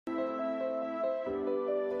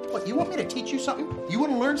What, you want me to teach you something? You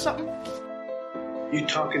want to learn something? You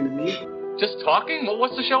talking to me? Just talking? Well,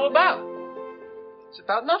 what's the show about? It's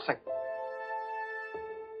about nothing.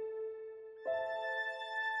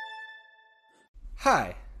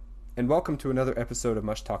 Hi, and welcome to another episode of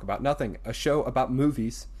Much Talk About Nothing, a show about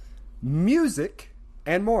movies, music,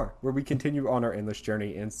 and more, where we continue on our endless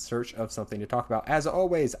journey in search of something to talk about. As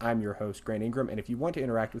always, I'm your host, Grant Ingram, and if you want to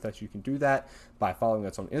interact with us, you can do that by following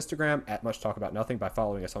us on Instagram at Much Talk About Nothing, by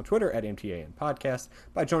following us on Twitter at MTAN Podcast,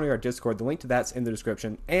 by joining our Discord, the link to that's in the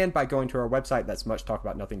description, and by going to our website, that's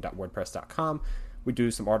muchtalkaboutnothing.wordpress.com. We do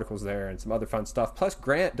some articles there and some other fun stuff. Plus,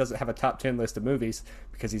 Grant doesn't have a top 10 list of movies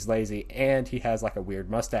because he's lazy, and he has like a weird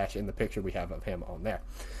mustache in the picture we have of him on there.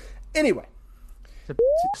 Anyway. It's a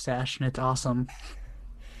mustache, and it's awesome.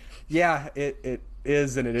 Yeah, it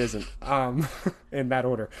is and it isn't, in that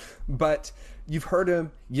order. But you've heard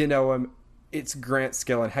him, you know him. It's Grant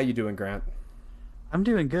Skillen. How you doing, Grant? I'm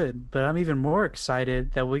doing good, but I'm even more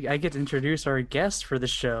excited that I get to introduce our guest for the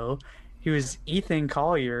show, who is Ethan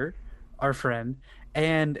Collier, our friend,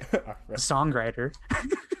 and songwriter.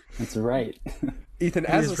 That's right. Ethan,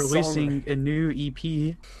 he is releasing a new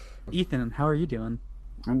EP. Ethan, how are you doing?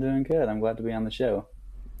 I'm doing good. I'm glad to be on the show.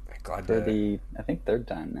 Glad for the, I think, third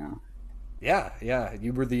time now. Yeah.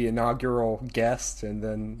 You were the inaugural guest, and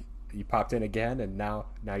then you popped in again, and now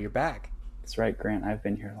you're back. That's right, Grant. I've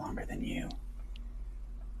been here longer than you.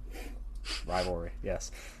 Rivalry,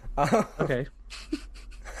 yes. Okay.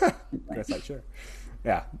 That's not sure.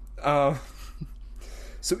 Yeah.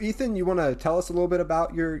 So, Ethan, you want to tell us a little bit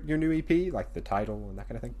about your new EP, like the title and that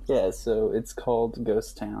kind of thing? Yeah. So it's called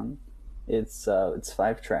Ghost Town. It's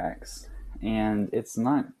 5 tracks, and it's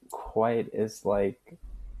not quite as like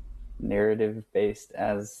narrative based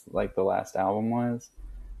as like the last album was,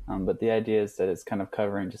 but the idea is that it's kind of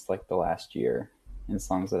covering just like the last year in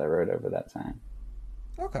songs that I wrote over that time.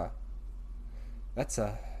 Okay, that's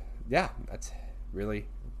really,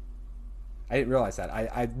 I didn't realize that.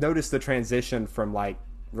 I noticed the transition from like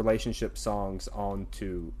relationship songs on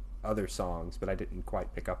to other songs, but I didn't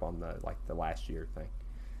quite pick up on the last year thing.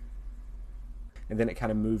 And then it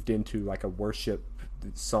kind of moved into like a worship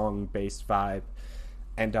song-based vibe.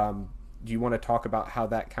 And do you want to talk about how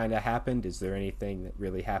that kind of happened? Is there anything that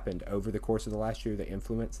really happened over the course of the last year that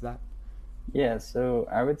influenced that? Yeah, so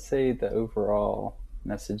I would say the overall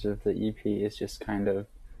message of the EP is just kind of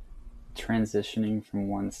transitioning from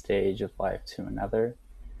one stage of life to another.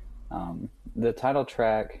 The title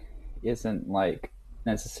track isn't like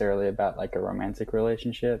necessarily about like a romantic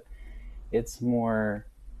relationship. It's more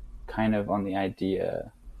kind of on the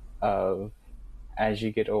idea of, as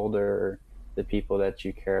you get older, the people that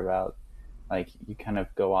you care about, like you kind of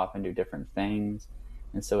go off and do different things,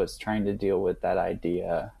 and so it's trying to deal with that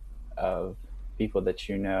idea of people that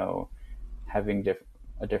you know having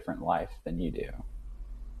a different life than you do,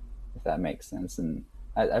 if that makes sense. And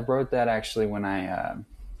I wrote that actually when I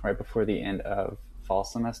right before the end of fall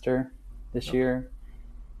semester this year,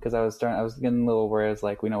 because I was getting a little worried. I was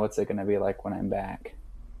like, what's it going to be like when I'm back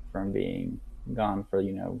from being gone for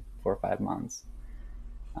 4 or 5 months,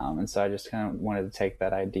 and so I just kind of wanted to take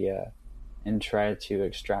that idea and try to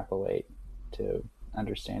extrapolate to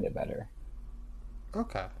understand it better.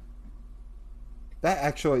 Okay, that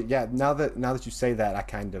actually, yeah, now that you say that, I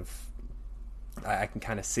can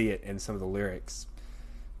kind of see it in some of the lyrics.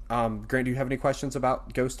 Grant, do you have any questions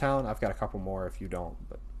about Ghost Town? I've got a couple more if you don't,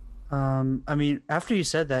 but I mean, after you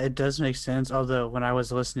said that, it does make sense, although when I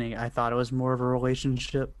was listening I thought it was more of a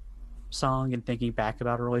relationship song and thinking back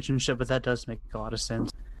about a relationship, but that does make a lot of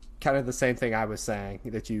sense. Kind of the same thing I was saying,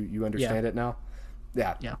 that you understand it now.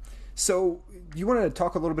 Yeah. So you want to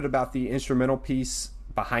talk a little bit about the instrumental piece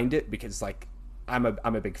behind it, because like I'm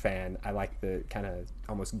a big fan. I like the kind of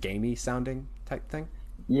almost gamey sounding type thing.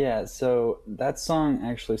 Yeah, so that song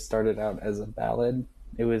actually started out as a ballad.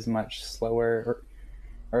 It was much slower,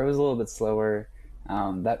 or it was a little bit slower.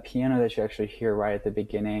 That piano that you actually hear right at the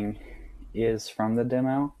beginning is from the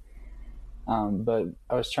demo. But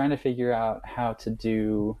I was trying to figure out how to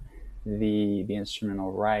do the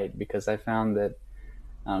instrumental right, because I found that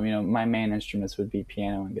my main instruments would be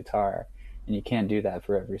piano and guitar, and you can't do that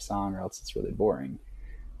for every song or else it's really boring.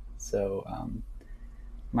 So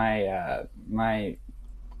the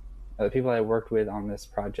people I worked with on this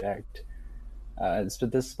project,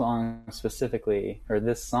 but this song specifically,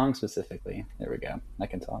 there we go, I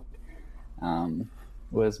can talk,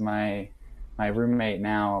 was my roommate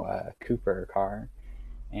now, Cooper Carr,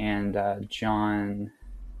 and John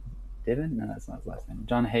Diven? No, that's not his last name.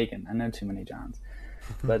 John Hagen. I know too many Johns.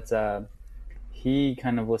 But he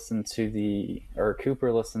kind of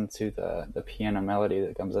Cooper listened to the piano melody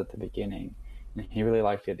that comes at the beginning, and he really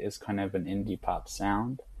liked it as kind of an indie pop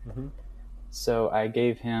sound. Mm-hmm. So I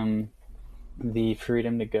gave him the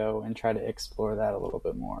freedom to go and try to explore that a little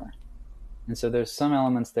bit more. And so there's some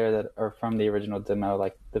elements there that are from the original demo,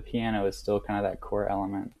 like the piano is still kind of that core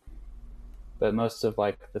element, but most of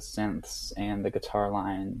like the synths and the guitar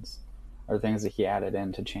lines are things that he added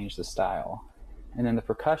in to change the style. And then the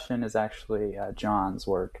percussion is actually John's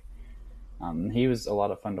work. He was a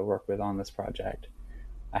lot of fun to work with on this project.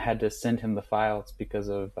 I had to send him the files because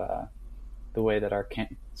of the way that our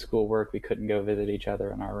school worked. We couldn't go visit each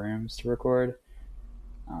other in our rooms to record.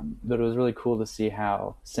 But it was really cool to see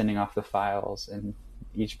how sending off the files and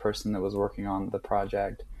each person that was working on the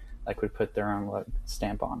project like would put their own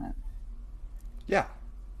stamp on it. Yeah,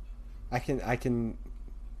 I can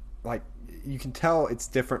like, you can tell it's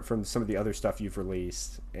different from some of the other stuff you've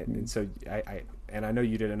released, and so I know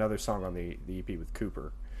you did another song on the EP with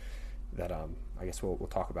Cooper that I guess we'll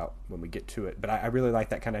talk about when we get to it. But I really like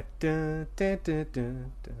that kind of dun, dun, dun,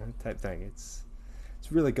 dun, dun, type thing. It's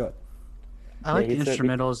really good. I like the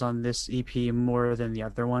instrumentals on this EP more than the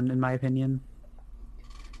other one, in my opinion.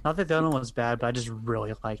 Not that the other one was bad, but I just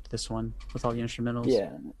really liked this one with all the instrumentals.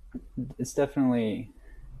 Yeah, it's definitely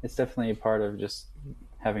a part of just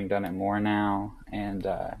having done it more now and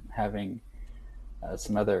having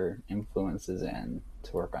some other influences in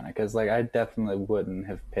to work on it. Because like I definitely wouldn't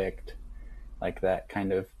have picked like that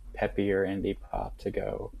kind of peppier indie pop to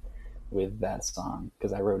go with that song,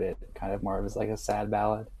 because I wrote it kind of more as like a sad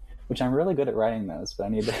ballad, which I'm really good at writing those, but I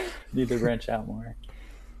need to branch out more.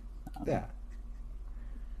 Yeah.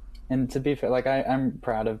 And to be fair, like I'm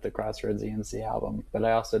proud of the Crossroads ENC album, but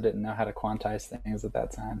I also didn't know how to quantize things at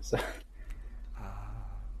that time. So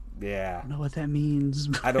yeah, I don't know what that means.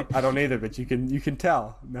 I don't either, but you can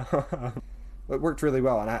tell. No, it worked really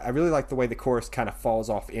well, and I really like the way the chorus kind of falls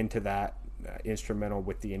off into that instrumental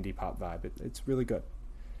with the indie pop vibe. It's really good.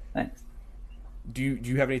 Thanks. Do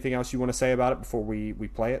you have anything else you want to say about it before we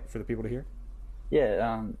play it for the people to hear?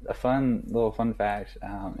 Yeah, a fun fact,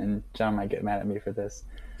 and John might get mad at me for this,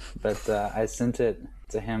 but I sent it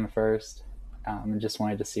to him first and just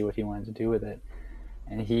wanted to see what he wanted to do with it.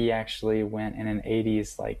 And he actually went in an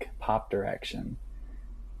 80s like pop direction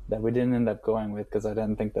that we didn't end up going with because I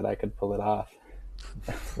didn't think that I could pull it off.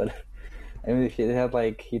 But I mean,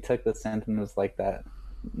 he took the synth and was like the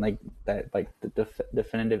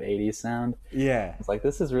definitive 80s sound. Yeah. It's like,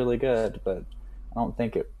 this is really good, but I don't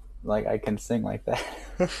think I can sing like that.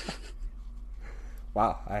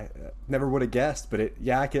 Wow, I never would have guessed, but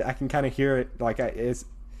I can kind of hear it. It's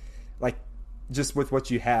like, just with what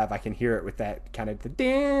you have, I can hear it with that kind of the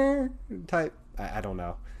ding type. I don't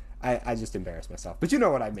know. I just embarrass myself, but you know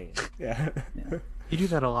what I mean. Yeah. You do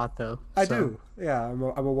that a lot, though. I do. Yeah, I'm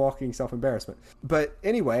a walking self-embarrassment. But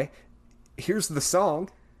anyway, here's the song.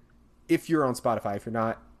 If you're on Spotify, if you're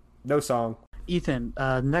not, no song. Ethan,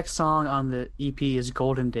 next song on the EP is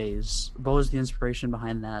Golden Days. What was the inspiration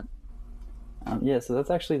behind that? Yeah, so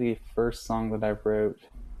that's actually the first song that I wrote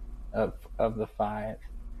of the 5.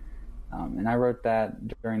 And I wrote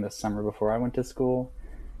that during the summer before I went to school.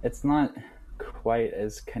 It's not quite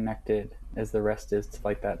as connected as the rest is to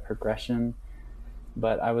like that progression,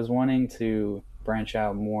 but I was wanting to branch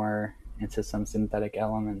out more into some synthetic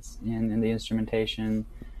elements in the instrumentation.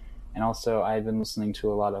 And also I'd been listening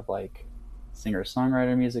to a lot of like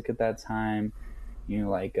singer-songwriter music at that time,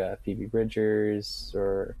 like Phoebe Bridgers,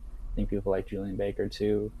 or I think people like Julian Baker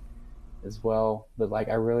too as well. But like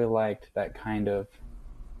I really liked that kind of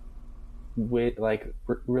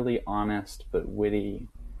really honest but witty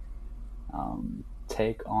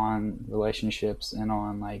take on relationships and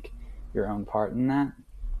on like your own part in that.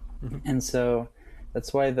 Mm-hmm. And so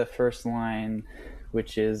that's why the first line,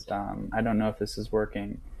 which is I don't know if this is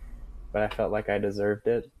working, but I felt like I deserved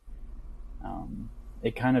it.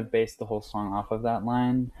 It kind of based the whole song off of that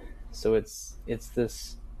line. So it's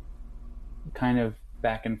this kind of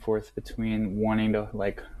back and forth between wanting to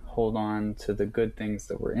like hold on to the good things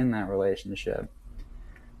that were in that relationship,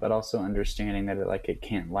 but also understanding that it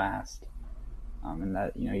can't last, and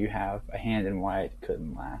that you have a hand in why it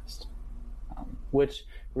couldn't last, which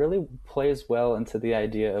really plays well into the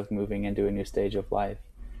idea of moving into a new stage of life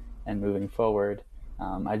and moving forward.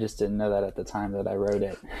 I just didn't know that at the time that I wrote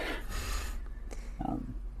it.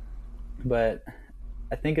 But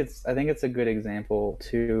I think it's a good example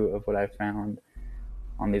too of what I found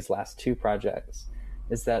on these last 2 projects,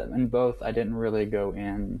 is that in both I didn't really go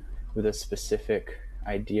in with a specific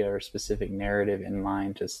idea or specific narrative in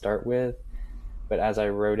mind to start with, but as I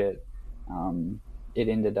wrote it, it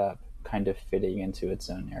ended up kind of fitting into its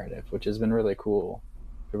own narrative, which has been really cool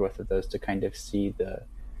for both of those to kind of see the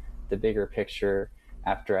bigger picture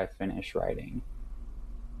after I finish writing.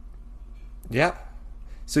 Yeah.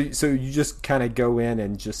 So you just kind of go in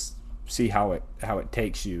and just see how it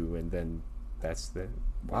takes you, and then that's the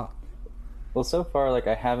wow. Well, so far, like,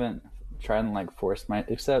 I haven't tried and like force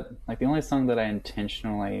except like the only song that I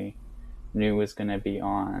intentionally knew was going to be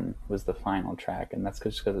on was the final track, and that's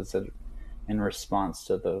just because it's in response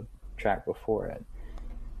to the track before it.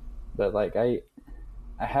 But like I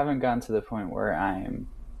haven't gotten to the point where I'm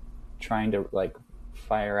trying to like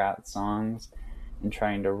fire out songs and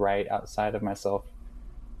trying to write outside of myself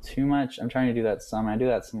too much. I'm trying to do that some. I do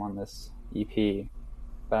that some on this EP,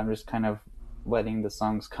 but I'm just kind of letting the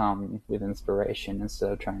songs come with inspiration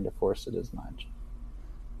instead of trying to force it as much.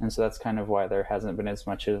 And so that's kind of why there hasn't been as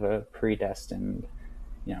much of a predestined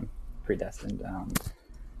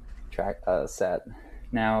track set.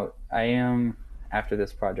 Now I am, after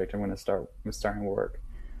this project, I'm starting work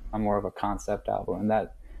on more of a concept album, and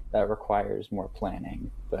that requires more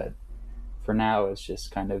planning. But for now, it's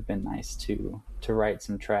just kind of been nice to write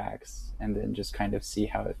some tracks and then just kind of see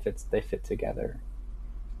how they fit together.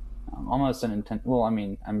 Almost well, I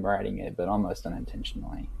mean, I'm writing it, but almost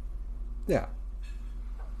unintentionally. Yeah.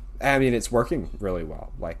 I mean, it's working really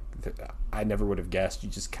well. Like, I never would have guessed. You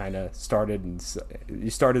just kind of started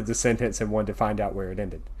the sentence and wanted to find out where it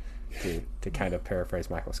ended, to kind of paraphrase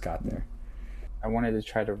Michael Scott there. I wanted to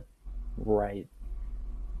try to write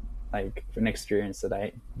like an experience that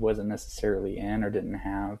I wasn't necessarily in or didn't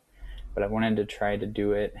have, but I wanted to try to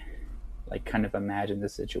do it, like kind of imagine the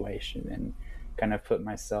situation and kind of put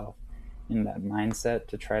myself in that mindset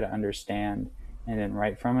to try to understand and then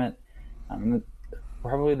write from it.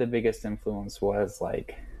 Probably the biggest influence was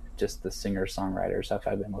like just the singer-songwriter stuff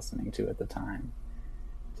I've been listening to at the time,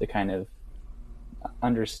 to kind of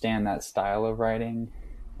understand that style of writing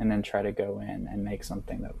and then try to go in and make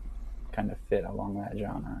something that kind of fit along that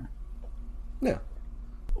genre. Yeah.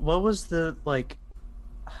 What was the, like,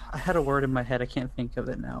 I had a word in my head, I can't think of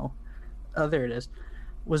it now. Oh, there it is.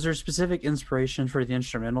 Was there specific inspiration for the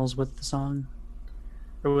instrumentals with the song?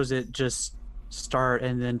 Or was it just start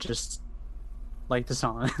and then just like the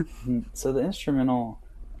song? So the instrumental,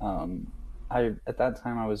 at that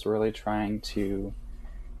time I was really trying to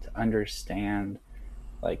understand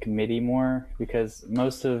like MIDI more, because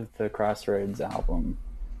most of the Crossroads album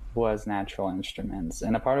was natural instruments,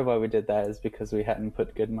 and a part of why we did that is because we hadn't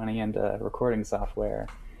put good money into recording software,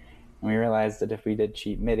 and we realized that if we did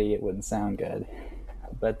cheap MIDI it wouldn't sound good.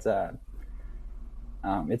 But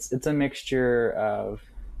it's a mixture of,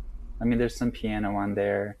 I mean, there's some piano on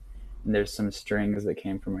there and there's some strings that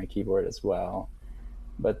came from my keyboard as well,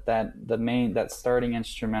 but that starting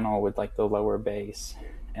instrumental with like the lower bass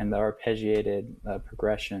and the arpeggiated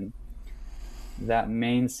progression, that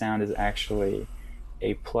main sound is actually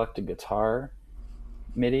a plucked guitar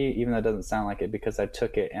MIDI, even though it doesn't sound like it, because I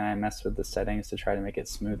took it and I messed with the settings to try to make it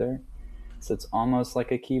smoother. So it's almost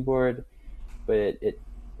like a keyboard, but it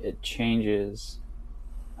changes,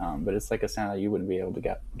 but it's like a sound that you wouldn't be able to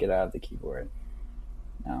get out of the keyboard.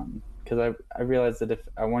 Because I realized that if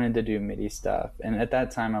I wanted to do MIDI stuff, and at that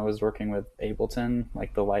time I was working with Ableton,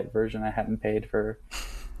 like the light version, I hadn't paid for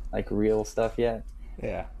like real stuff yet.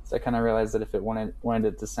 Yeah. So I kind of realized that if it wanted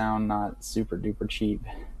it to sound not super duper cheap,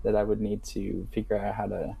 that I would need to figure out how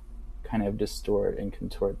to kind of distort and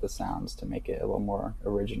contort the sounds to make it a little more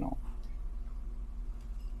original.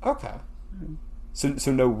 Okay.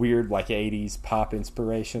 So no weird like 80s pop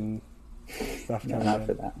inspiration stuff? No, not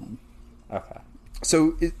for that one. Okay.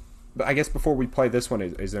 So I guess before we play this one,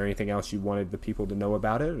 is there anything else you wanted the people to know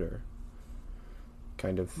about it, or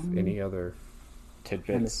kind of any other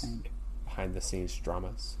tidbits, behind the scenes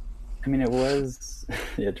dramas? I mean, it was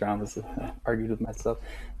dramas. Argued with myself.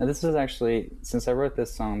 Now, this was actually, since I wrote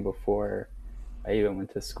this song before I even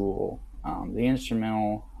went to school, the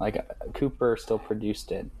instrumental, like Cooper still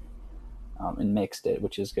produced it and mixed it,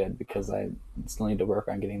 which is good because I still need to work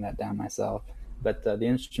on getting that down myself. But the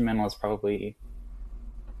instrumental is probably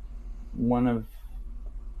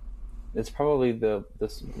it's probably the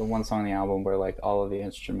one song on the album where like all of the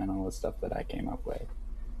instrumental is stuff that I came up with.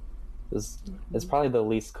 It's probably the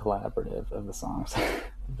least collaborative of the songs,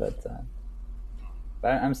 but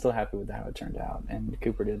I'm still happy with how it turned out, and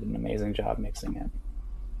Cooper did an amazing job mixing it.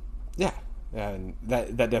 Yeah, and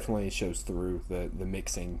that definitely shows through the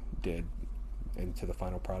mixing did into the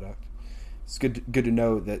final product. It's good to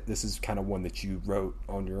know that this is kind of one that you wrote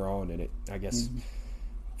on your own, and it, I guess,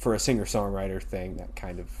 for a singer-songwriter thing, that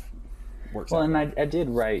kind of works out. Well, and I did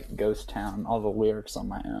write Ghost Town, all the lyrics on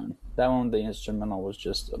my own. That one, the instrumental, was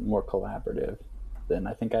just more collaborative than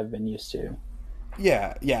I think I've been used to.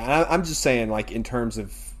 Yeah. I'm just saying, like, in terms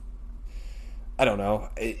of, I don't know,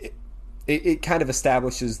 it it kind of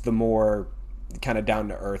establishes the more kind of down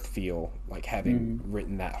to earth feel, like having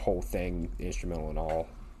written that whole thing, instrumental and all,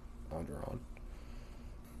 on your own.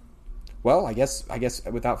 Well, I guess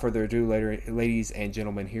without further ado, ladies and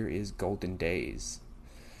gentlemen, here is Golden Days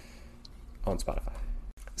on Spotify.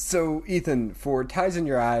 So, Ethan, for Ties in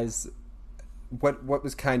Your Eyes, what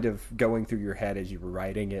was kind of going through your head as you were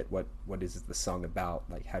writing it? What is the song about?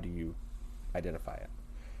 Like, how do you identify it?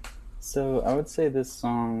 So I would say this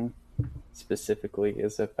song specifically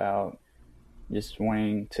is about just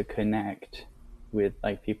wanting to connect with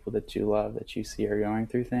like people that you love, that you see are going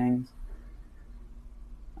through things,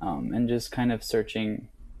 and just kind of searching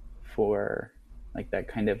for like that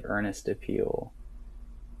kind of earnest appeal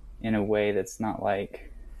in a way that's not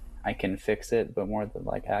like I can fix it, but more than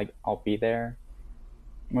like I'll be there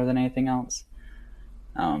more than anything else.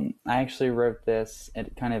 I actually wrote this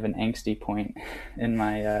at kind of an angsty point in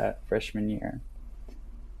my freshman year.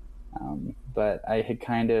 But I had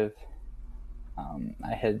kind of,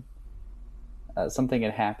 something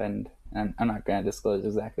had happened, and I'm not going to disclose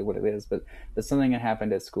exactly what it is, but something had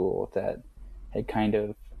happened at school that had kind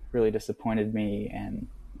of really disappointed me, and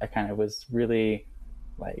I kind of was really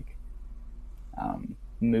like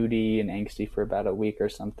moody and angsty for about a week or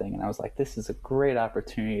something, and I was like, this is a great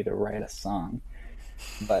opportunity to write a song.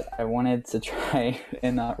 But I wanted to try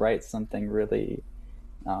and not write something really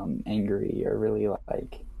angry or really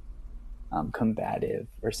like combative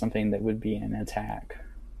or something that would be an attack.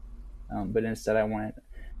 But instead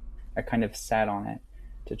I kind of sat on it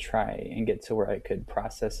to try and get to where I could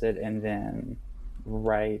process it and then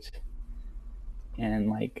write in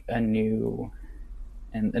like a new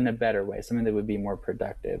and in a better way, something that would be more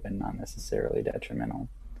productive and not necessarily detrimental.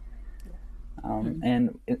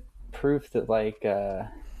 And proof that like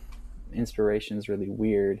inspiration is really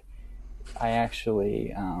weird, I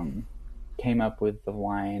actually came up with the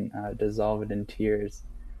line dissolve it in tears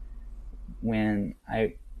when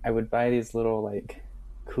I would buy these little like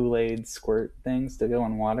Kool-Aid squirt things to go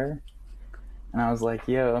in water, and I was like,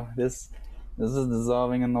 yo, this is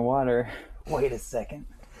dissolving in the water. Wait a second.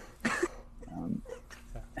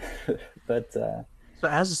 But So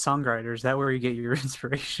as a songwriter, is that where you get your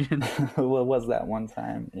inspiration? well, it was that one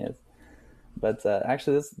time, yes. But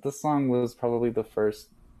actually, this song was probably the first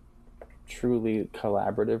truly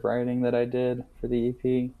collaborative writing that I did for the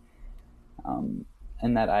EP,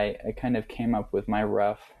 and that I kind of came up with my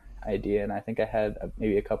rough idea, and I think I had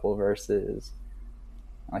maybe a couple verses,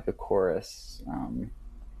 like a chorus,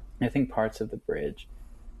 I think parts of the bridge,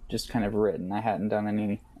 just kind of written. I hadn't done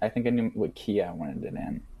any. I think I knew what key I wanted it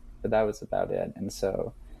in, but that was about it. And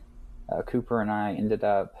so Cooper and I ended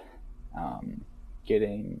up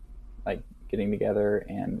getting together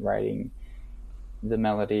and writing the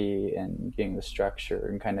melody and getting the structure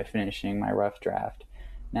and kind of finishing my rough draft.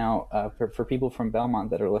 Now, for people from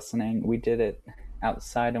Belmont that are listening, we did it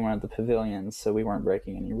outside in one of the pavilions, so we weren't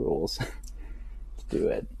breaking any rules to do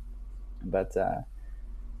it. But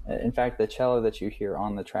in fact, the cello that you hear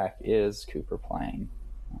on the track is Cooper playing.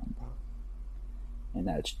 And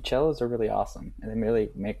cellos are really awesome, and they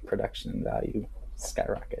really make production value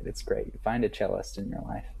skyrocket. It's great. Find a cellist in your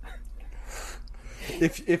life.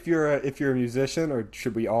 If you're a musician, or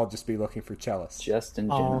should we all just be looking for cellists? Just in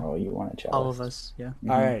general, you want a cellist. All of us, yeah.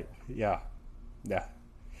 Mm-hmm. All right, yeah.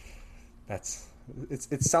 It's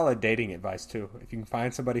solid dating advice too. If you can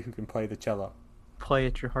find somebody who can play the cello, Play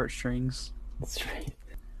at your heartstrings. That's right.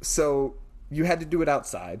 So you had to do it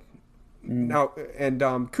outside. Now, and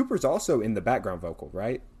Cooper's also in the background vocal,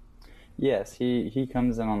 right? Yes, he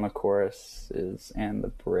comes in on the choruses and the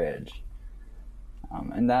bridge.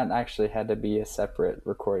 And that actually had to be a separate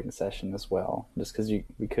recording session as well, just because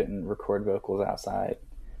we couldn't record vocals outside,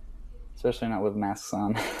 especially not with masks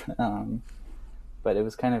on. But it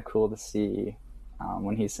was kind of cool to see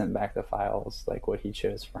when he sent back the files, like what he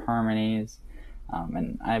chose for harmonies.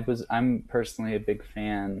 And I'm personally a big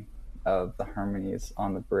fan of the harmonies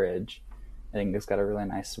on the bridge. I think it's got a really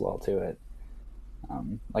nice swell to it.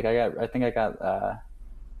 I think I got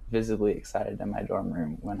visibly excited in my dorm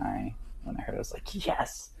room when I heard it. I was like,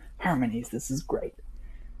 yes, harmonies, this is great.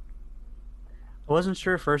 I wasn't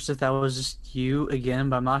sure at first if that was just you again,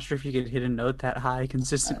 but I'm not sure if you could hit a note that high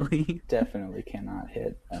consistently. I definitely cannot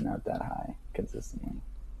hit a note that high consistently.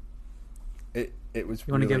 It was.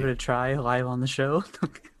 You want to give it a try live on the show?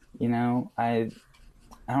 You know, I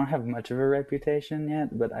don't have much of a reputation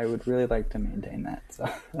yet, but I would really like to maintain that. So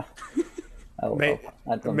I don't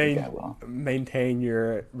think I will. Maintain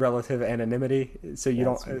your relative anonymity, so you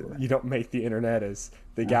don't make the internet as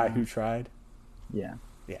the guy who tried. Yeah.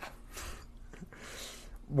 Yeah.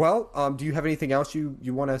 Well, do you have anything else you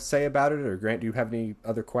want to say about it, or Grant, do you have any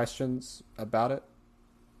other questions about it?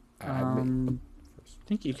 I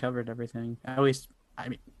think you covered everything.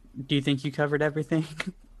 Do you think you covered everything?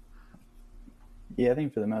 Yeah, I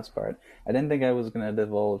think for the most part. I didn't think I was going to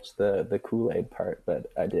divulge the Kool-Aid part,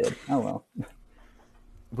 but I did. Oh, well.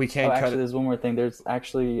 We can't cut actually, it. there's one more thing. There's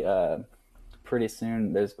actually, pretty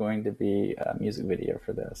soon, there's going to be a music video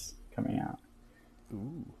for this coming out.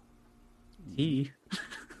 Ooh.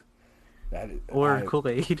 Or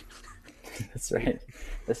Kool-Aid. That's right.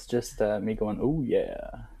 It's just me going, oh, yeah,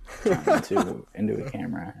 into a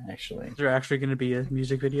camera, actually. Is there actually going to be a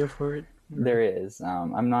music video for it? There is.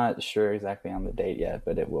 I'm not sure exactly on the date yet,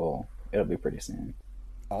 but it'll be pretty soon.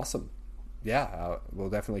 Awesome. Yeah, we'll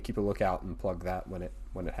definitely keep a lookout and plug that when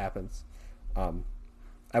it happens.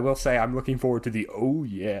 I will say I'm looking forward to the "oh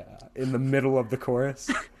yeah" in the middle of the chorus.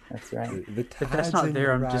 That's right. The If that's not tides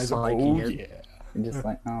there, in I'm your just eyes, liking oh it. yeah. I'm just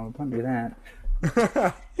like, oh, don't do that.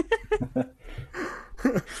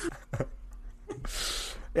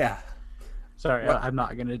 Yeah, Sorry, Well- I'm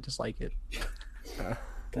not going to dislike it.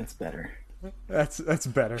 That's better. that's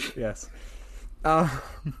better. Yes.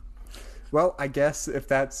 Well, I guess if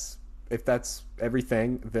that's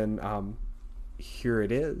everything, then here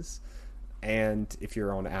it is. And if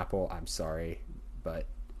you're on Apple, I'm sorry, but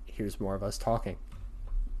here's more of us talking.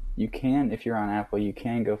 You can, if you're on Apple, you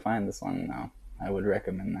can go find the song now. I would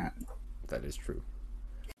recommend that. That is true.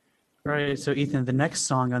 All right, so Ethan, the next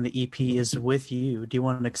song on the EP is With You. Do you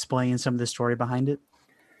want to explain some of the story behind it?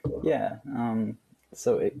 Yeah.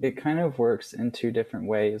 So it kind of works in two different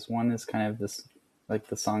ways. One is kind of this, like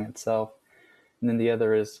the song itself, and then the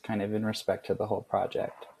other is kind of in respect to the whole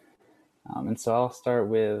project. And so I'll start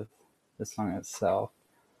with the song itself.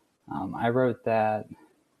 I wrote that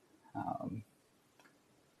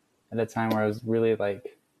at a time where I was really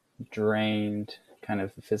like drained, kind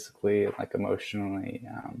of physically, like emotionally,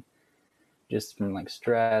 just from like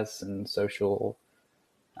stress and social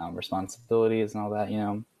responsibilities and all that, you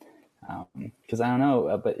know. Because I don't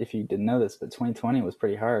know, but if you didn't know this, but 2020 was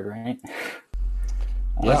pretty hard, right?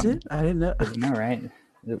 Was it? I didn't know. No, right?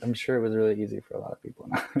 I'm sure it was really easy for a lot of people,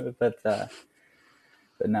 but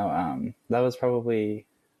no, that was probably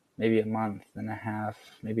maybe a month and a half,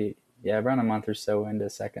 maybe around a month or so into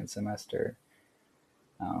second semester,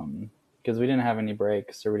 because we didn't have any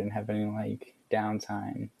breaks or we didn't have any like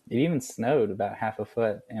downtime. It even snowed about half a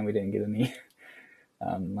foot, and we didn't get any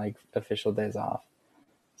like official days off.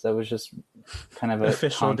 So it was just kind of a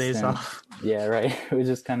Official constant, days off. Yeah, right. It was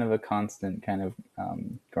just kind of a constant kind of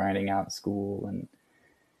grinding out school and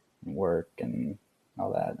work and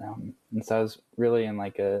all that. And so I was really in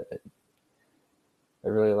like a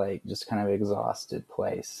really like just kind of exhausted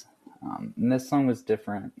place. And this song was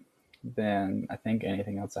different than I think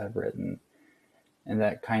anything else I've written. And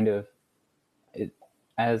that kind of,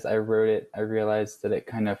 as I wrote it, I realized that it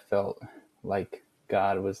kind of felt like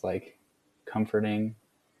God was like comforting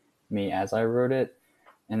me as I wrote it,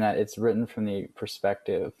 and that it's written from the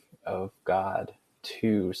perspective of God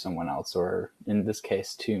to someone else, or in this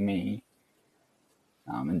case to me.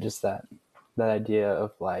 And just that idea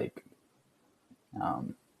of like,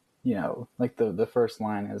 you know, like the first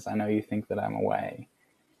line is, I know you think that I'm away.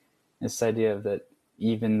 This idea of that,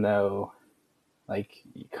 even though like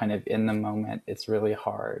kind of in the moment, it's really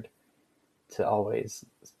hard to always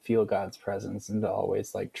feel God's presence and to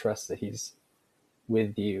always like trust that he's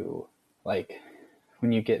with you. Like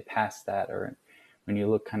when you get past that, or when you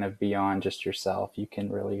look kind of beyond just yourself, you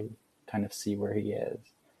can really kind of see where he is,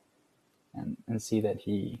 and see that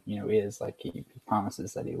he, you know, is like he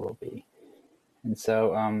promises that he will be. And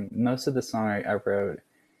so most of the song I wrote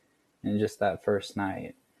in just that first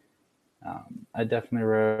night. I definitely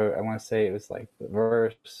wrote, I want to say it was like the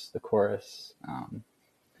verse, the chorus,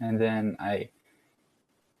 and then I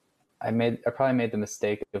probably made the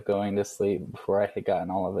mistake of going to sleep before I had gotten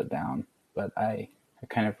all of it down, but I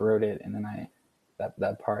kind of wrote it, and then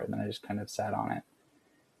that part, and then I just kind of sat on it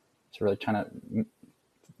to really trying to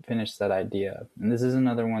finish that idea. And this is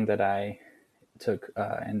another one that I took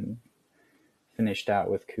and finished out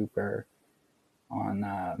with Cooper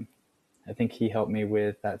on, I think he helped me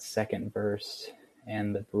with that second verse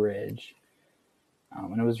and the bridge.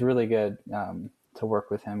 And it was really good to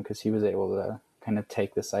work with him, because he was able to kind of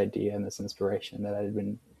take this idea and this inspiration that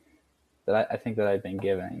I think that I'd been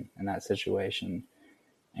given in that situation,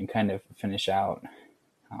 and kind of finish out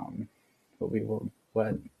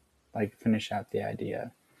finish out the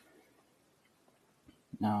idea.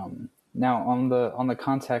 Now on the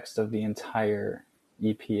context of the entire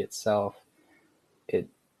EP itself,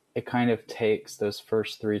 it kind of takes those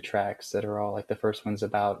first three tracks that are all like, the first one's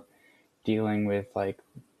about dealing with like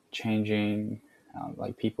changing,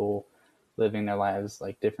 like people living their lives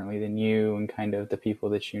like differently than you, and kind of the people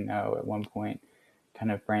that you know at one point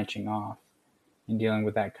kind of branching off, and dealing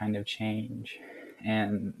with that kind of change,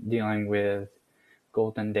 and dealing with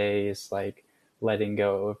golden days, like letting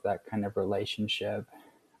go of that kind of relationship,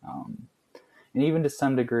 and even to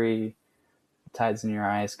some degree, Tides in Your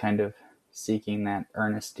Eyes, kind of seeking that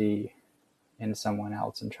earnesty in someone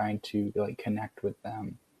else and trying to like connect with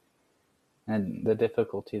them, and the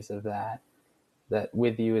difficulties of that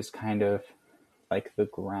With You is kind of like the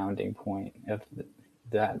grounding point of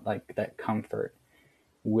that, like that comfort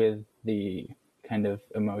with the kind of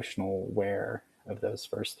emotional wear of those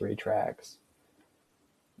first 3 tracks.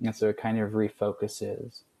 And so it kind of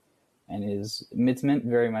refocuses, and it's meant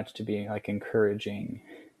very much to be like encouraging.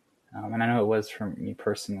 And I know it was for me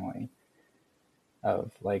personally,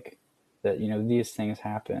 of like that, you know, these things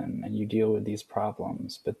happen and you deal with these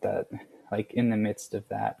problems, but that like in the midst of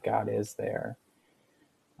that, God is there.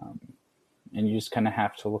 And you just kind of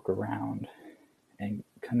have to look around and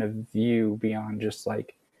kind of view beyond just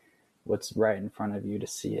like what's right in front of you to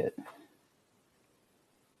see it.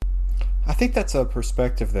 I think that's a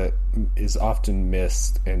perspective that is often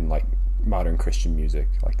missed in like modern Christian music,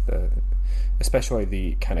 like especially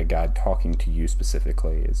the kind of God talking to you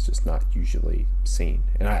specifically is just not usually seen.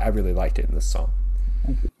 And I really liked it in this song.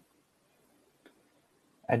 Thank you.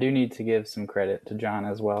 I do need to give some credit to John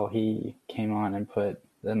as well. He came on and put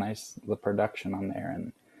the production on there,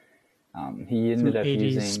 and he ended up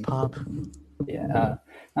 80s using pop. Yeah,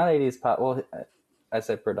 not 80s pop. Well, I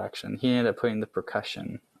said production. He ended up putting the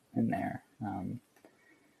percussion in there,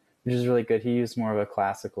 which is really good. He used more of a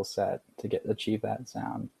classical set to achieve that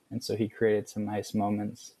sound, and so he created some nice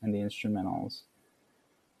moments in the instrumentals.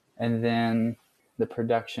 And then the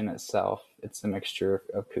production itself, it's a mixture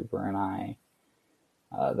of Cooper and I.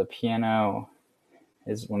 The piano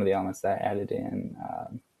is one of the elements that I added in.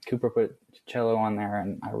 Cooper put cello on there,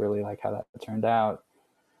 and I really like how that turned out.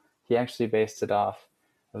 He actually based it off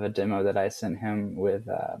of a demo that I sent him with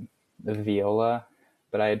the viola,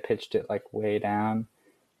 but I had pitched it like way down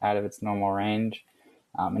out of its normal range.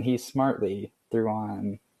 And he smartly threw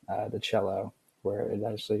on the cello where it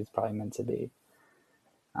actually is probably meant to be.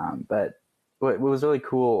 But what was really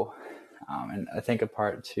cool, and I think a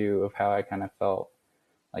part too of how I kind of felt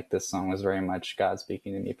like this song was very much God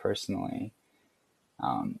speaking to me personally.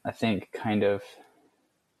 I think kind of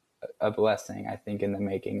a blessing, I think, in the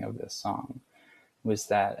making of this song was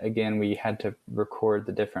that, again, we had to record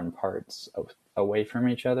the different parts away from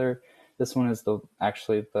each other. This one is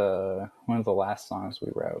actually one of the last songs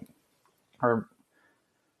we wrote, or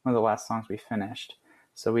one of the last songs we finished.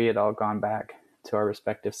 So we had all gone back to our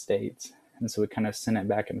respective states, and so we kind of sent it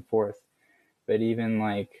back and forth. But even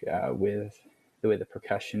like with the way the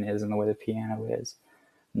percussion is and the way the piano is,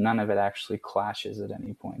 none of it actually clashes at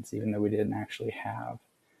any points, even though we didn't actually have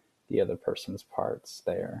the other person's parts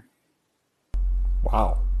there.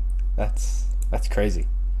 Wow, that's crazy.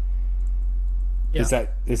 Yeah.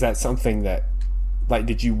 Is that something that, like,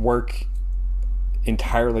 did you work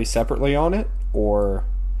entirely separately on it, or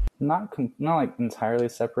not like entirely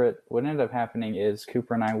separate? What ended up happening is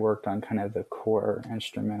Cooper and I worked on kind of the core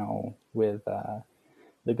instrumental with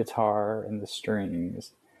the guitar and the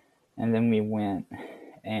strings, and then we went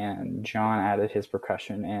and John added his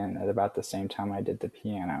percussion in at about the same time I did the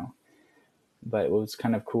piano. But what was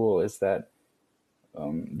kind of cool is that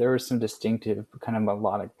there were some distinctive kind of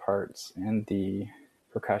melodic parts in the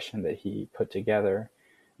percussion that he put together,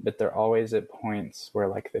 but they're always at points where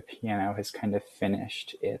like the piano has kind of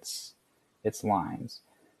finished its lines.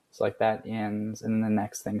 So like that ends and then the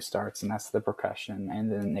next thing starts, and that's the percussion,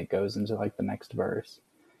 and then it goes into like the next verse.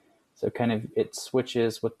 So kind of it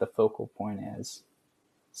switches what the focal point is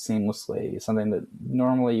seamlessly, something that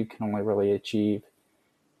normally you can only really achieve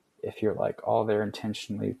if you're like all there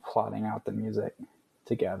intentionally plotting out the music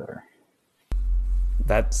together.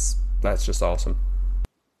 That's just awesome.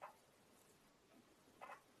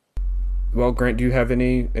 Well, Grant, do you have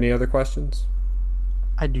any other questions?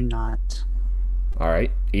 I do not. All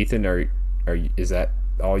right, Ethan, is that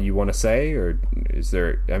all you want to say, or is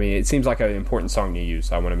there? I mean, it seems like an important song to you,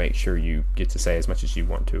 so I want to make sure you get to say as much as you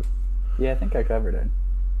want to. Yeah, I think I covered it.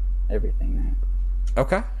 Everything there.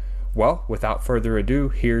 Okay. Well, without further ado,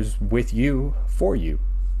 here's With You, For You.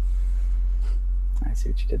 I see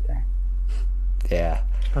what you did there. Yeah.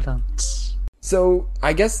 So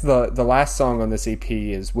I guess the last song on this EP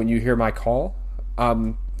is When You Hear My Call.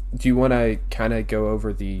 Do you want to kind of go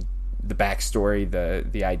over the backstory,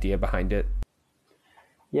 the idea behind it?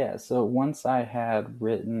 Yeah, so once I'd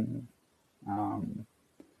written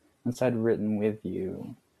With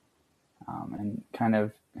You, and kind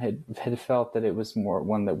of had felt that it was more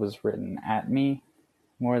one that was written at me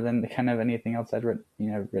more than kind of anything else I'd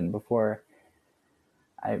written before.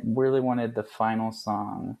 I really wanted the final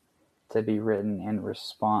song to be written in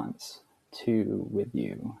response to With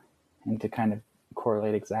You, and to kind of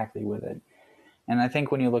correlate exactly with it. And I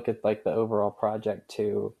think when you look at like the overall project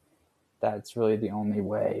too, that's really the only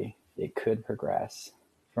way it could progress,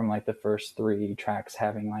 from like the first 3 tracks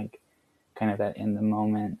having like kind of that in the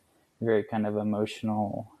moment, very kind of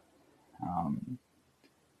emotional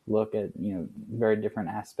look at, very different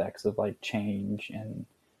aspects of like change and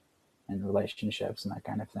relationships and that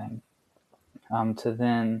kind of thing, to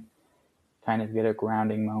then kind of get a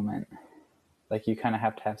grounding moment. Like you kind of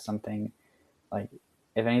have to have something, like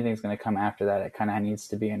if anything's going to come after that, it kind of needs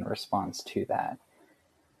to be in response to that.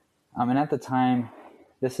 And at the time,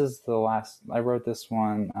 this is the last, I wrote this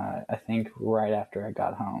one, I think right after I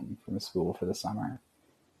got home from school for the summer.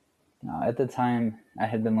 At the time, I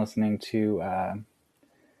had been listening to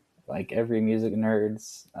like every music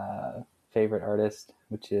nerd's favorite artist,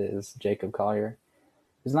 which is Jacob Collier.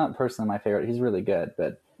 He's not personally my favorite. He's really good,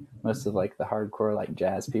 but most of like the hardcore like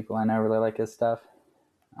jazz people I know really like his stuff.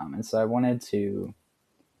 And so I wanted to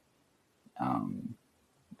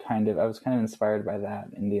I was kind of inspired by that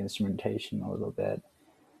in the instrumentation a little bit.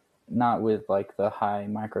 Not with like the high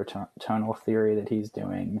microtonal theory that he's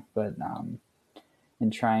doing, but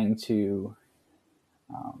in trying to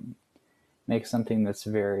make something that's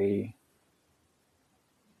very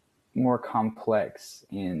more complex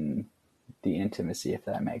in the intimacy, if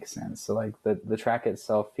that makes sense. So like the track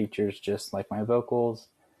itself features just like my vocals,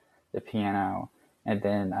 the piano, and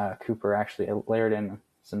then Cooper actually layered in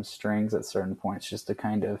some strings at certain points just to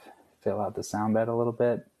kind of fill out the sound bed a little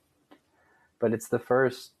bit. But it's the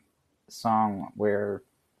first song where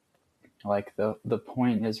like the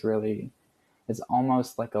point is really, it's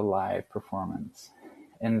almost like a live performance,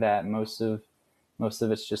 in that most of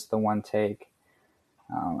it's just the one take.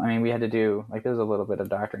 I mean, we had to do like, there was a little bit of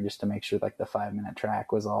doctoring just to make sure like the 5-minute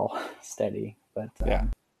track was all steady, but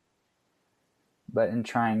but in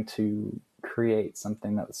trying to create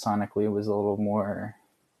something that sonically was a little more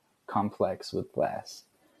complex with less.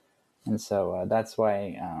 And so that's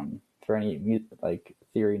why for any like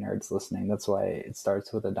theory nerds listening, that's why it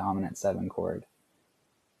starts with a dominant 7 chord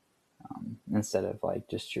instead of like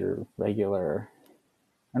just your regular,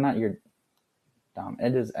 or not your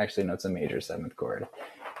it is actually, no, it's a major 7th chord.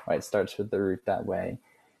 Why it starts with the root that way,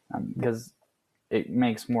 because it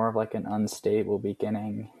makes more of like an unstable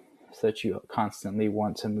beginning, so that you constantly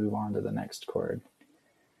want to move on to the next chord.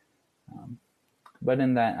 But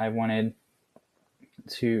in that, I wanted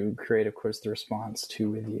to create, of course, the response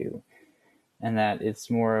to With You, and that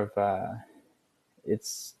it's more of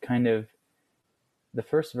it's kind of, the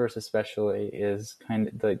first verse especially is kind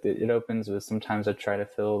of like, it opens with, sometimes I try to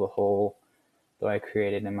fill the hole though I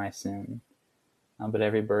created in my sin, but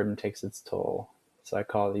every burden takes its toll, so I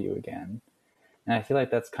call to you again. And I feel like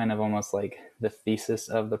that's kind of almost like the thesis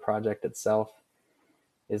of the project itself,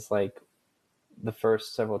 is like the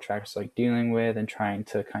first several tracks like dealing with and trying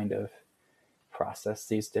to kind of process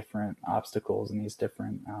these different obstacles and these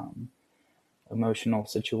different emotional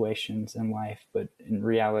situations in life. But in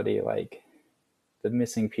reality, like the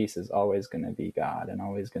missing piece is always going to be God, and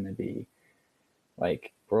always going to be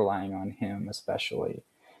like relying on him especially.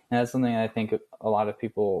 And that's something I think a lot of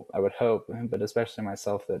people, I would hope, but especially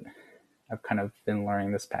myself, that I've kind of been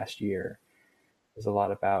learning this past year, is a lot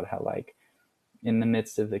about how like in the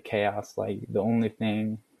midst of the chaos, like the only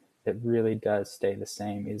thing that really does stay the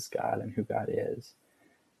same is God and who God is.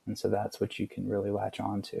 And so that's what you can really latch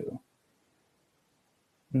on to.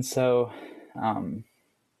 And so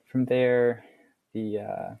from there,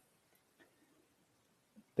 the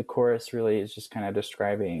chorus really is just kind of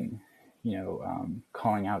describing,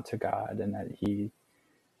 calling out to God, and that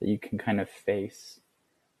you can kind of face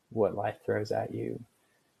what life throws at you,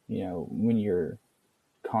 when you're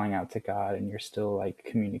calling out to God and you're still like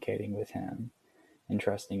communicating with him and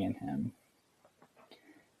trusting in him.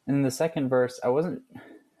 And in the second verse,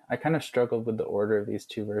 I kind of struggled with the order of these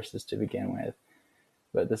 2 verses to begin with,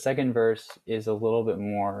 but the second verse is a little bit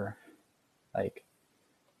more like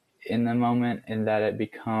in the moment, in that it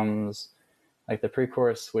becomes like the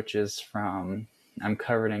pre-chorus switches from I'm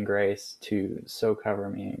covered in grace to so cover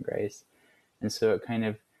me in grace. And so it kind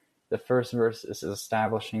of, the first verse is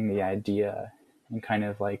establishing the idea and kind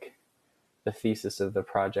of like the thesis of the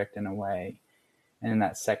project in a way. And then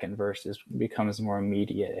that second verse becomes more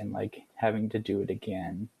immediate and like having to do it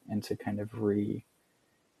again, and to kind of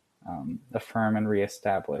affirm and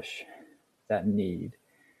reestablish that need.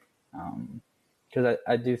 Because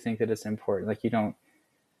I do think that it's important. Like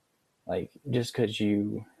like just because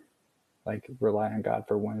you like rely on God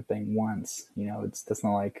for one thing once, that's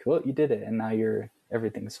not like, well, you did it and now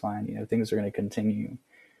everything's fine. Things are going to continue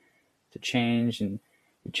to change and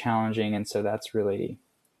be challenging. And so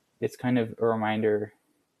it's kind of a reminder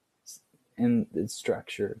in its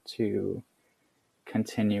structure to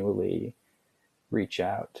continually reach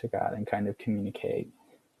out to God and kind of communicate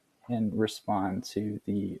and respond to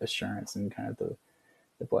the assurance and kind of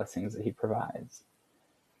the blessings that he provides.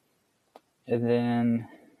 And then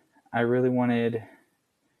I really want to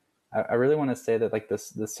say that like the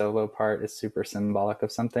solo part is super symbolic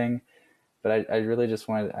of something, but I really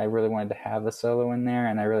wanted to have a solo in there.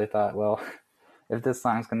 And I really thought, well, if this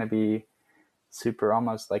song's going to be super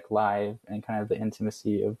almost like live and kind of the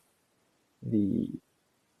intimacy of the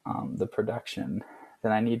production,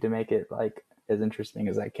 then I need to make it like as interesting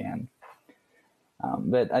as I can.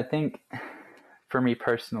 But I think for me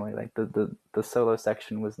personally, like the solo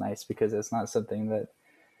section was nice because it's not something that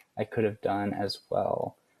I could have done as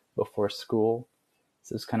well before school.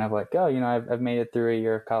 So it's kind of like, oh, I've made it through a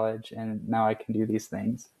year of college and now I can do these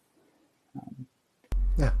things.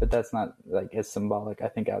 Yeah. But that's not like as symbolic, I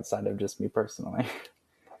think, outside of just me personally.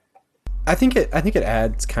 I think it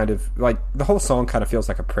adds kind of like the whole song kind of feels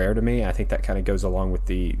like a prayer to me. I think that kind of goes along with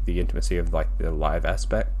the intimacy of like the live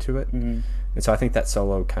aspect to it. Mm-hmm. And so I think that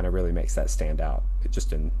solo kind of really makes that stand out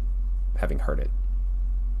just in having heard it.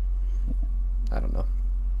 I don't know.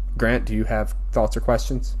 Grant, do you have thoughts or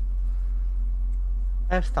questions?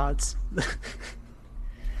 I have thoughts.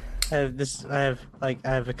 I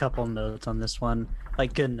have a couple notes on this one,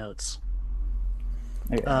 like good notes.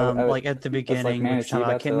 Like at the beginning, I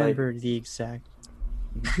can't remember the exact.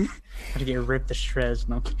 How to get ripped to shreds?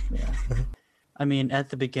 No. Yeah. I mean, at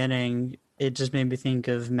the beginning, it just made me think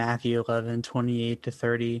of Matthew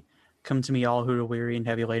 11:28-30. Come to me, all who are weary and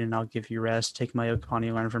heavy laden, and I'll give you rest. Take my yoke upon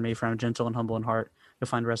you, learn from me, for I'm gentle and humble in heart. You'll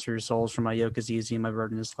find rest for your souls. For my yoke is easy and my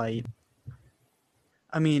burden is light.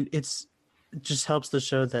 I mean, it just helps to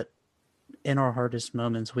show that in our hardest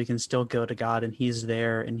moments, we can still go to God and he's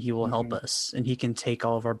there and he will help us and he can take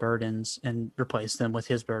all of our burdens and replace them with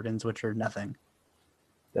his burdens, which are nothing.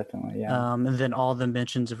 Definitely. Yeah. And then all the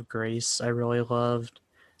mentions of grace I really loved.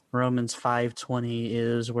 Romans 5:20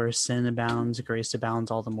 is where sin abounds, grace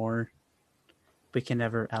abounds all the more. We can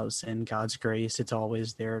never out-sin God's grace. It's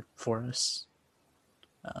always there for us.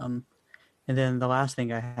 And then the last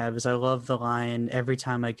thing I have is I love the line, every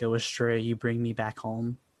time I go astray, you bring me back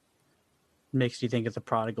home. Makes you think of the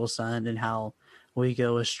prodigal son and how we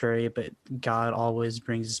go astray, but God always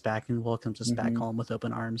brings us back and welcomes us back home with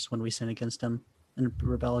open arms when we sin against him and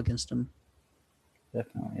rebel against him.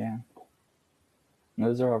 Definitely, yeah.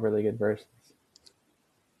 Those are all really good verses.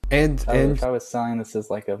 And if I was selling this as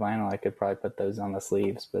like a vinyl, I could probably put those on the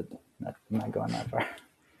sleeves, but I'm not going that far.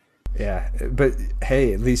 Yeah, but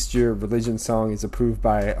hey, at least your religion song is approved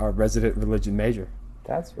by our resident religion major.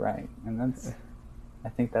 That's right, and I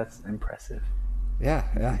think that's impressive.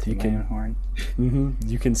 Yeah, you can horn.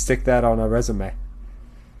 You can stick that on a resume.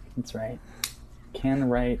 That's right. Can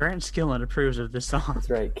write. Grant Skillen approves of this song. That's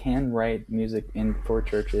right. Can write music for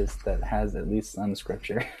churches that has at least some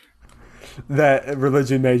scripture that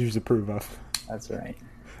religion majors approve of. That's right.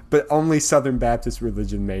 But only Southern Baptist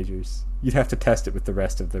religion majors. You'd have to test it with the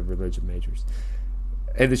rest of the religion majors.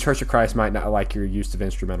 And the Church of Christ might not like your use of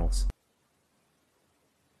instrumentals.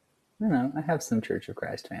 I have some Church of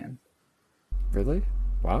Christ fans. Really?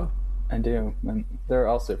 Wow. I do. And they're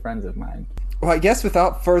also friends of mine. Well, I guess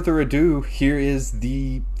without further ado, here is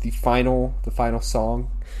the final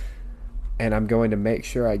song. And I'm going to make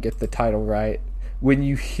sure I get the title right. When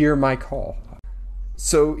You Hear My Call.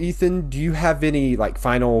 So, Ethan, do you have any like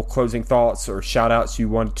final closing thoughts or shout outs you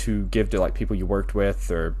want to give to like people you worked with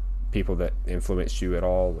or people that influenced you at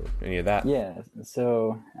all or any of that? Yeah.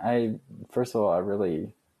 So first of all, I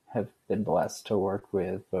really have been blessed to work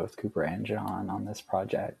with both Cooper and John on this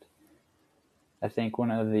project. I think one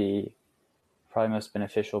of the probably most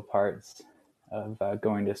beneficial parts of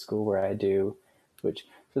going to school where I do, which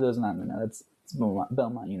for those not to know, it's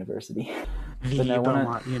Belmont University.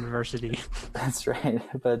 Belmont University. That's right.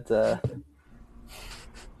 But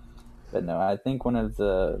no, I think one of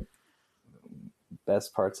the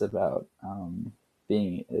best parts about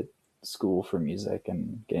being at school for music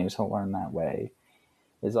and getting to learn that way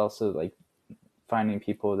is also like finding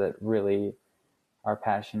people that really are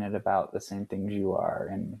passionate about the same things you are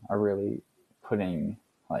and are really putting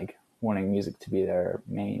like wanting music to be their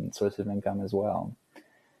main source of income as well.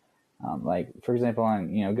 Like for example,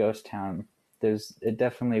 on Ghost Town, it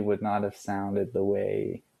definitely would not have sounded the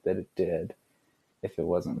way that it did if it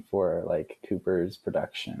wasn't for like Cooper's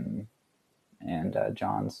production and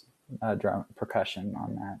John's drum percussion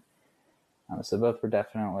on that. So both were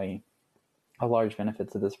definitely a large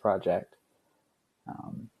benefit to this project.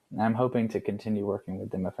 And I'm hoping to continue working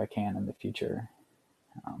with them if I can in the future.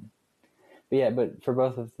 But for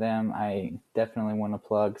both of them, I definitely want to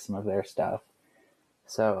plug some of their stuff.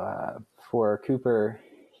 So for Cooper,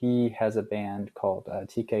 he has a band called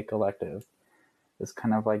TK Collective. It's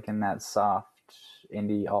kind of like in that soft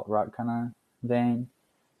indie alt rock kind of vein.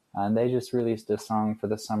 And they just released a song for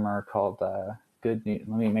the summer called Good New.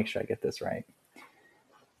 Let me make sure I get this right.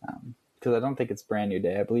 Because I don't think it's Brand New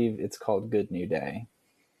Day. I believe it's called Good New Day.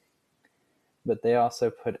 But they also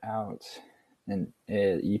put out an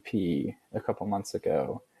EP a couple months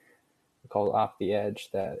ago called Off the Edge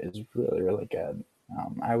that is really, really good.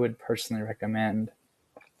 I would personally recommend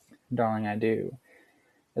Darling I Do.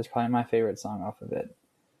 It's probably my favorite song off of it.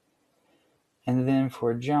 And then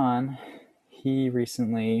for John, he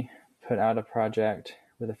recently put out a project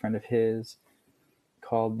with a friend of his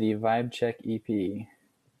called the Vibe Check EP.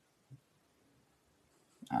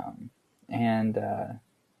 And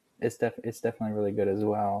it's definitely really good as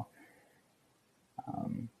well.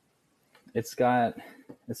 It's got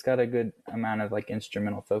a good amount of like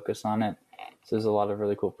instrumental focus on it. So there's a lot of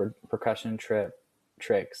really cool percussion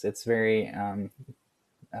tricks. It's very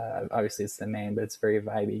obviously it's the main, but it's very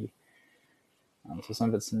vibey. So some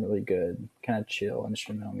of it's some really good kind of chill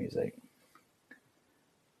instrumental music.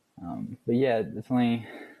 But yeah, definitely.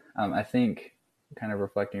 I think kind of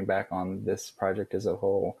reflecting back on this project as a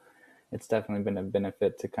whole, it's definitely been a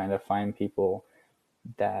benefit to kind of find people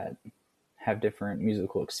that have different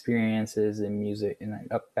musical experiences and music and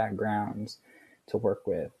like up backgrounds to work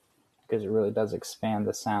with, because it really does expand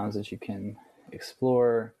the sounds that you can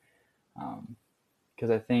explore. Because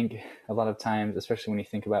I think a lot of times, especially when you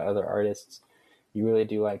think about other artists, you really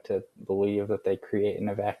do like to believe that they create in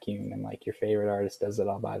a vacuum and like your favorite artist does it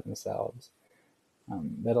all by themselves.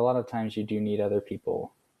 But a lot of times you do need other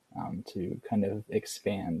people to kind of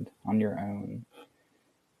expand on your own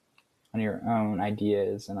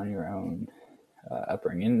ideas and on your own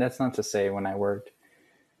upbringing. And that's not to say when I worked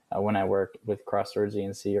with Crossroads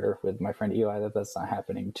ENC or with my friend Eli that's not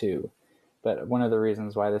happening too. But one of the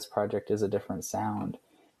reasons why this project is a different sound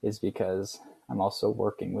is because I'm also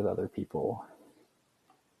working with other people.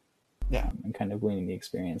 Yeah, and kind of gleaning the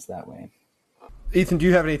experience that way. Ethan, do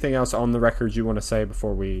you have anything else on the record you want to say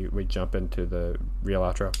before we jump into the real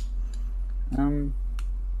outro? I don't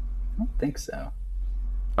think so.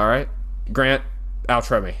 All right, Grant,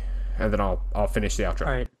 outro me, and then I'll finish the outro.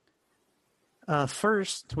 All right.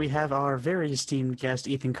 First, we have our very esteemed guest,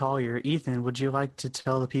 Ethan Collier. Ethan, would you like to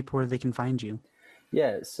tell the people where they can find you?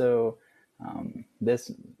 Yeah, so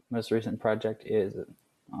this most recent project is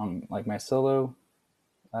on like my solo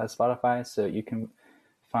Spotify, so you can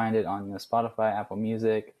find it on Spotify, Apple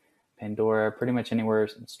Music, Pandora, pretty much anywhere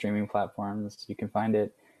streaming platforms you can find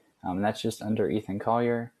it. That's just under Ethan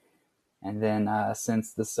Collier. And then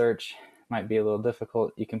since the search might be a little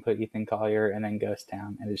difficult, you can put Ethan Collier and then Ghost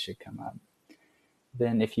Town and it should come up.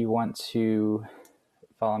 Then if you want to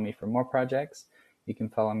follow me for more projects, you can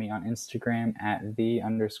follow me on Instagram at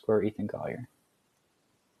 @the_Ethan Collier.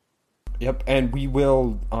 Yep, and we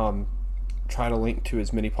will try to link to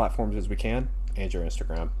as many platforms as we can and your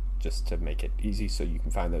Instagram just to make it easy so you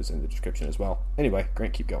can find those in the description as well. Anyway,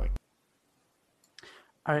 Grant, keep going.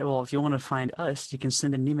 All right, well, if you want to find us, you can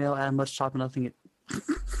send an email at muchtalknothing.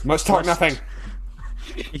 Nothing.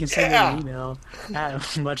 You can send an email at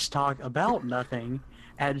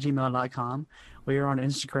muchtalkaboutnothing@gmail.com. We are on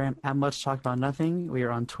Instagram at muchtalkaboutnothing. We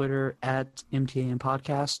are on Twitter at MTAN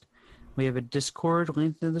Podcast. We have a Discord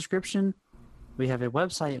linked in the description. We have a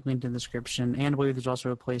website linked in the description, and I believe there's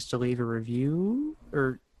also a place to leave a review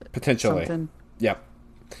or potentially something. Yep.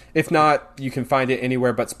 If not, you can find it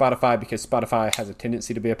anywhere but Spotify, because Spotify has a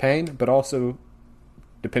tendency to be a pain, but also,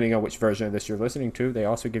 depending on which version of this you're listening to, they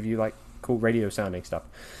also give you like cool radio sounding stuff.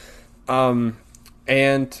 And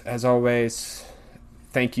as always,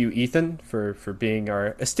 thank you, Ethan, for being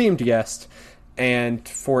our esteemed guest. And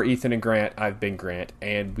for Ethan and Grant, I've been Grant,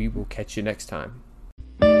 and we will catch you next time.